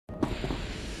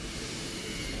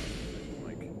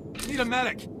a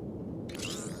medic.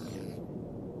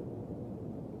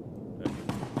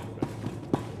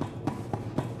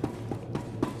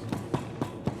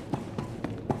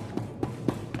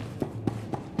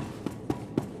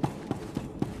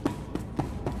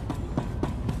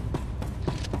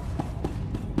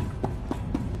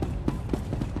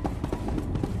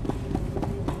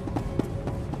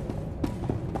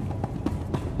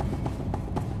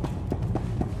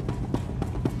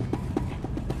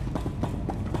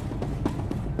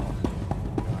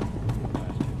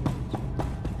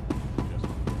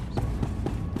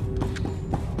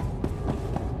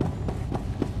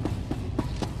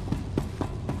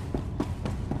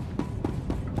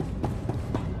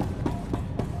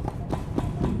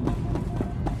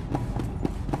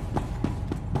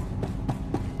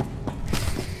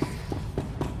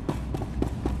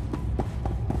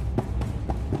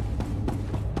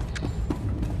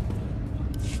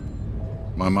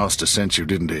 My master sent you,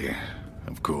 didn't he?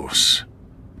 Of course.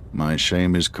 My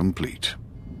shame is complete.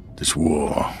 This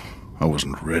war, I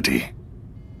wasn't ready.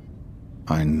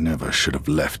 I never should have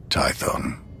left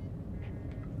Tython.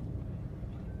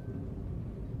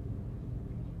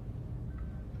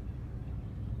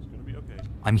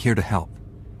 I'm here to help.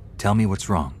 Tell me what's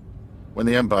wrong. When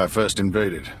the Empire first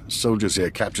invaded, soldiers here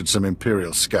captured some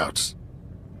Imperial scouts.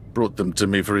 Brought them to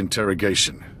me for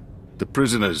interrogation. The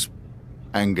prisoners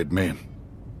angered me.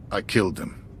 I killed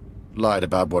them. Lied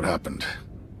about what happened.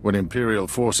 When Imperial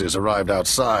forces arrived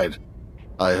outside,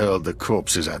 I hurled the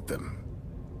corpses at them.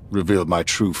 Revealed my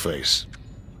true face.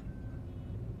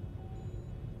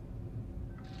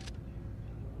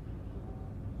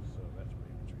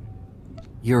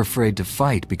 You're afraid to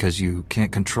fight because you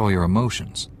can't control your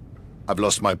emotions. I've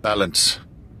lost my balance.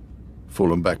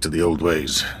 Fallen back to the old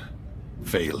ways.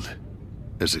 Failed.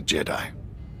 As a Jedi.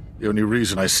 The only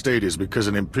reason I stayed is because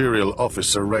an Imperial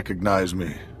officer recognized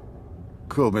me.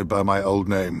 Called me by my old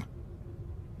name.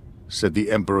 Said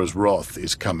the Emperor's wrath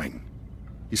is coming.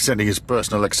 He's sending his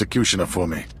personal executioner for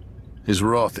me. His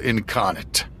wrath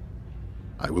incarnate.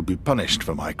 I will be punished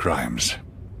for my crimes.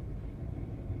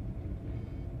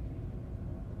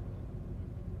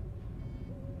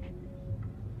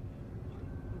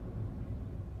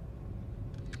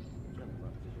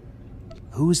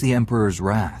 Who's the Emperor's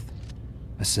wrath?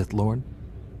 A Sith Lord?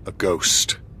 A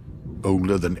ghost.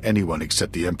 Older than anyone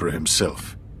except the Emperor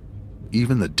himself.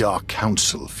 Even the Dark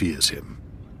Council fears him.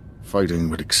 Fighting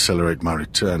would accelerate my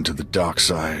return to the dark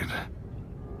side.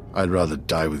 I'd rather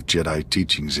die with Jedi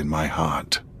teachings in my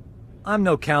heart. I'm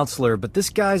no counselor, but this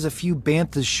guy's a few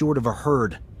banthas short of a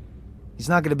herd. He's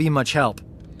not gonna be much help.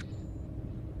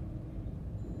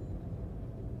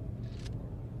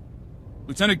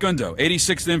 Lieutenant Gundo,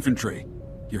 86th Infantry.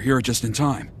 You're here just in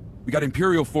time. We got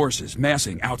Imperial forces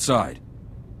massing outside.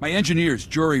 My engineers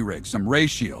jury-rigged some ray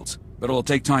shields, but it'll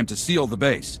take time to seal the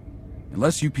base.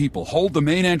 Unless you people hold the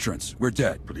main entrance, we're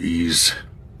dead. Please.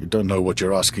 You don't know what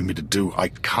you're asking me to do. I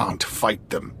can't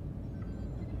fight them.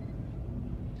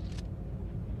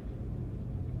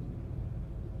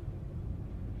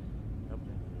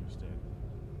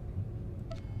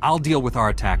 I'll deal with our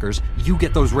attackers. You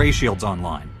get those ray shields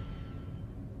online.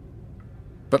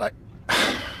 But I...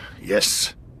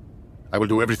 Yes. I will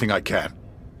do everything I can.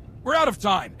 We're out of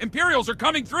time. Imperials are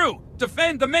coming through.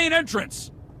 Defend the main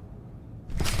entrance.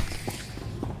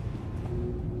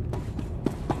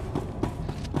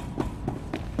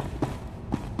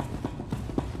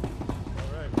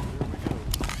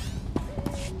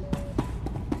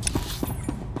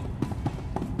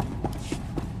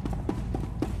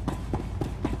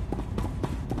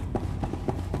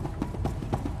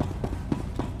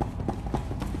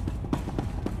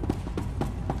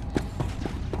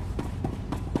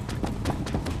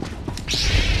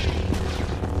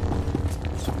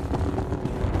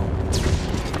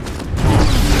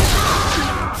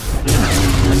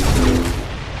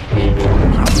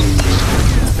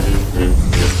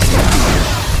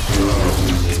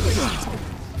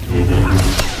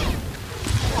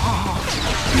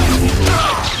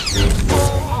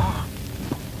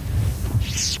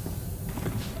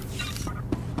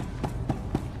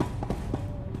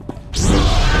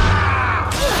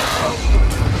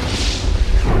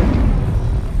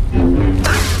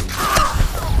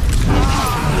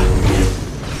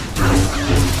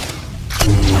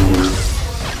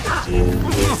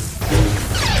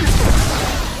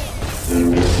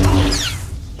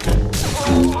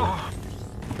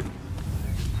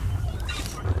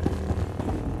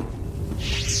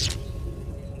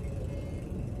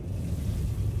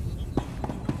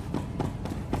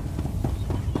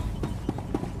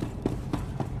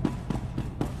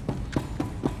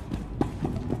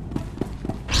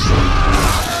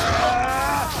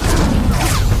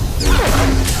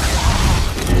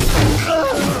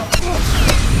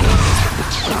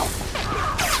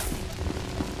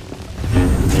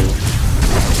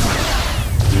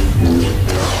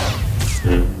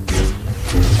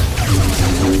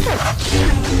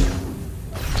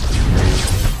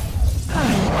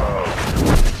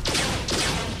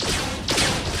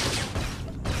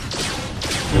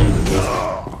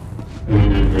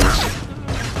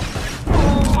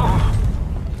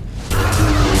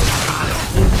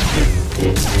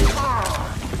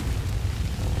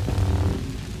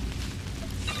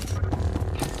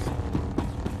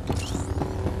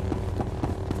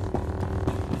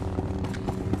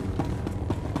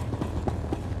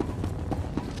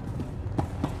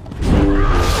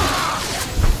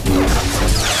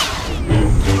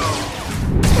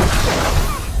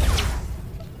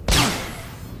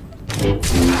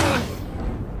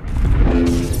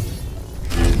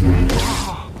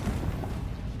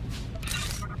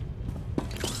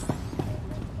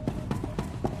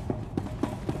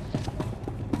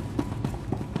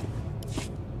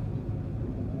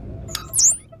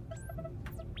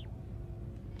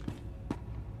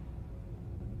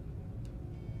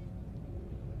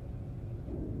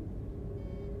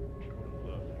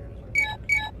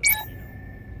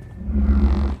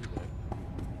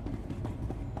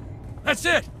 That's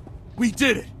it! We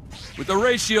did it! With the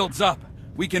ray shields up,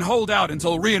 we can hold out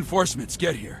until reinforcements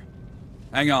get here.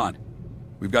 Hang on.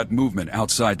 We've got movement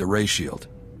outside the ray shield.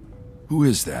 Who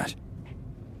is that?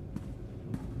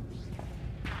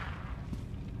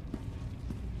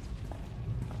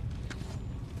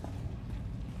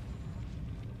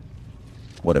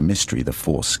 What a mystery the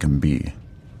Force can be.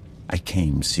 I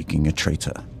came seeking a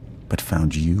traitor, but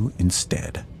found you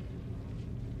instead.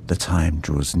 The time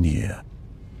draws near.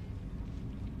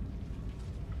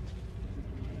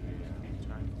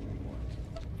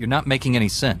 You're not making any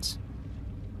sense.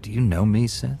 Do you know me,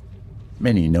 Sith?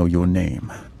 Many know your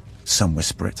name. Some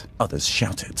whisper it, others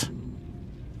shout it.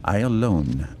 I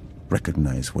alone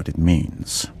recognize what it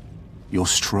means. You're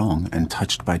strong and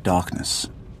touched by darkness.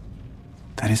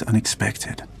 That is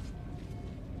unexpected.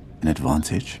 An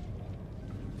advantage?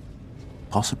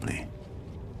 Possibly.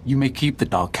 You may keep the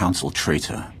Dark Council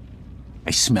traitor. I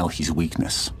smell his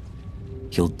weakness.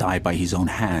 He'll die by his own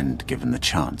hand, given the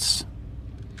chance.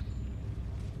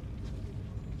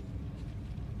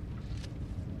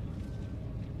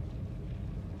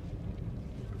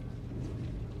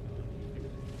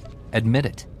 Admit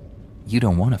it. You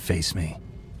don't want to face me.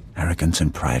 Arrogant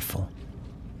and prideful.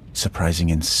 Surprising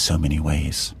in so many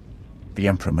ways. The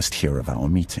Emperor must hear of our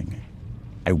meeting.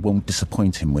 I won't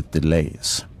disappoint him with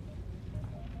delays.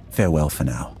 Farewell for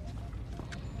now.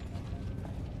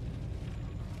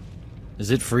 Is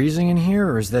it freezing in here,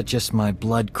 or is that just my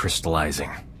blood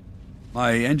crystallizing?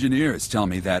 My engineers tell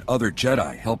me that other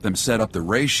Jedi helped them set up the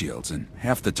ray shields in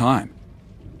half the time.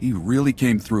 He really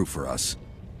came through for us.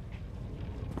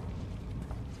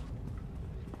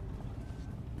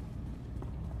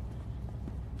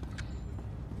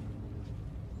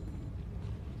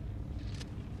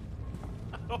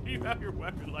 Oh, you have your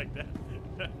weapon like that.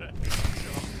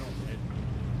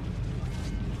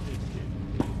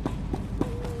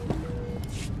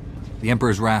 The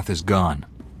Emperor's wrath is gone.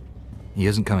 He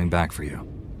isn't coming back for you.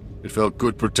 It felt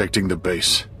good protecting the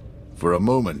base. For a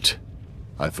moment,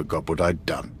 I forgot what I'd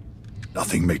done.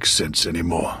 Nothing makes sense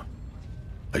anymore.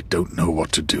 I don't know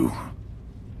what to do.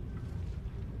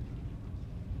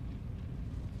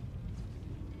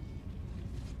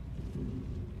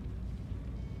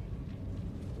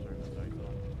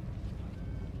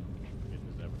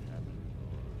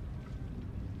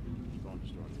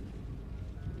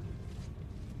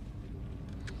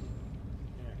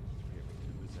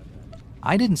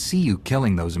 I didn't see you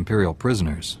killing those Imperial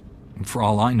prisoners. And for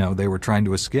all I know, they were trying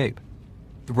to escape.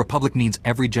 The Republic needs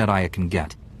every Jedi it can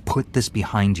get. Put this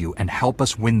behind you and help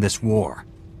us win this war.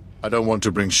 I don't want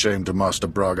to bring shame to Master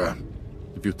Braga.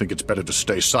 If you think it's better to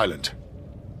stay silent,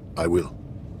 I will.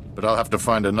 But I'll have to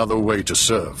find another way to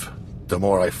serve. The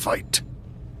more I fight,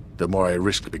 the more I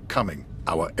risk becoming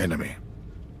our enemy.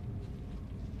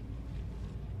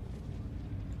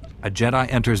 A Jedi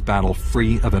enters battle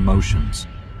free of emotions.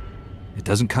 It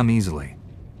doesn't come easily,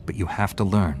 but you have to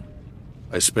learn.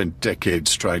 I spent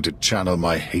decades trying to channel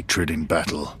my hatred in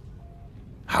battle.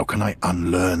 How can I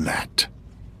unlearn that?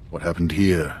 What happened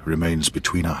here remains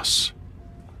between us.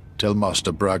 Tell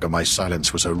Master Braga my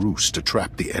silence was a ruse to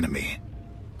trap the enemy.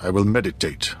 I will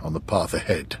meditate on the path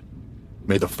ahead.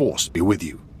 May the Force be with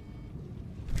you.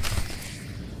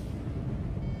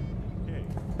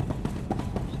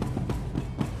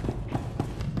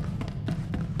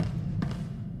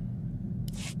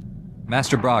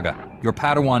 Master Braga, your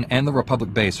Padawan and the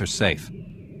Republic base are safe.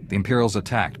 The Imperials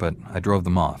attacked, but I drove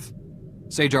them off.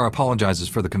 Sajar apologizes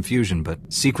for the confusion, but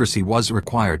secrecy was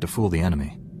required to fool the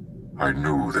enemy. I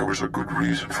knew there was a good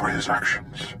reason for his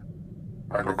actions.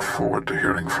 I look forward to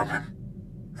hearing from him.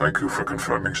 Thank you for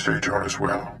confirming Sajar as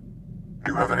well.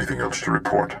 Do you have anything else to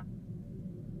report?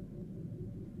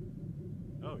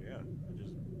 Oh yeah,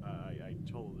 I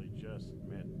totally just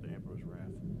met Emperor's Wrath.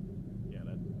 Yeah,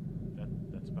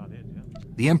 that's about it, yeah.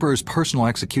 The Emperor's personal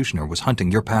executioner was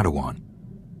hunting your Padawan.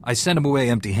 I sent him away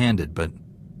empty-handed, but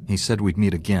he said we'd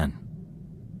meet again.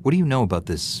 What do you know about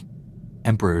this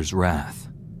Emperor's Wrath?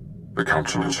 The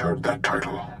Council has heard that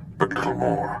title, but little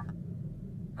more.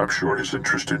 I'm sure his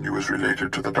interest in you is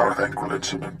related to the Darth Angel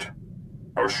incident.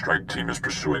 Our strike team is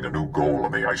pursuing a new goal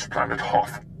on the ice planet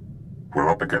Hoth. We're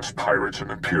up against pirates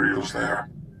and Imperials there.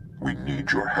 We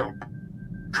need your help.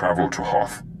 Travel to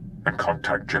Hoth and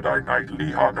contact Jedi Knight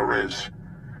Liha Nerez.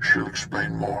 She'll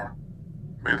explain more.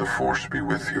 May the Force be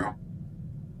with you.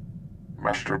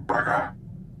 Master Braga,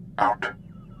 out.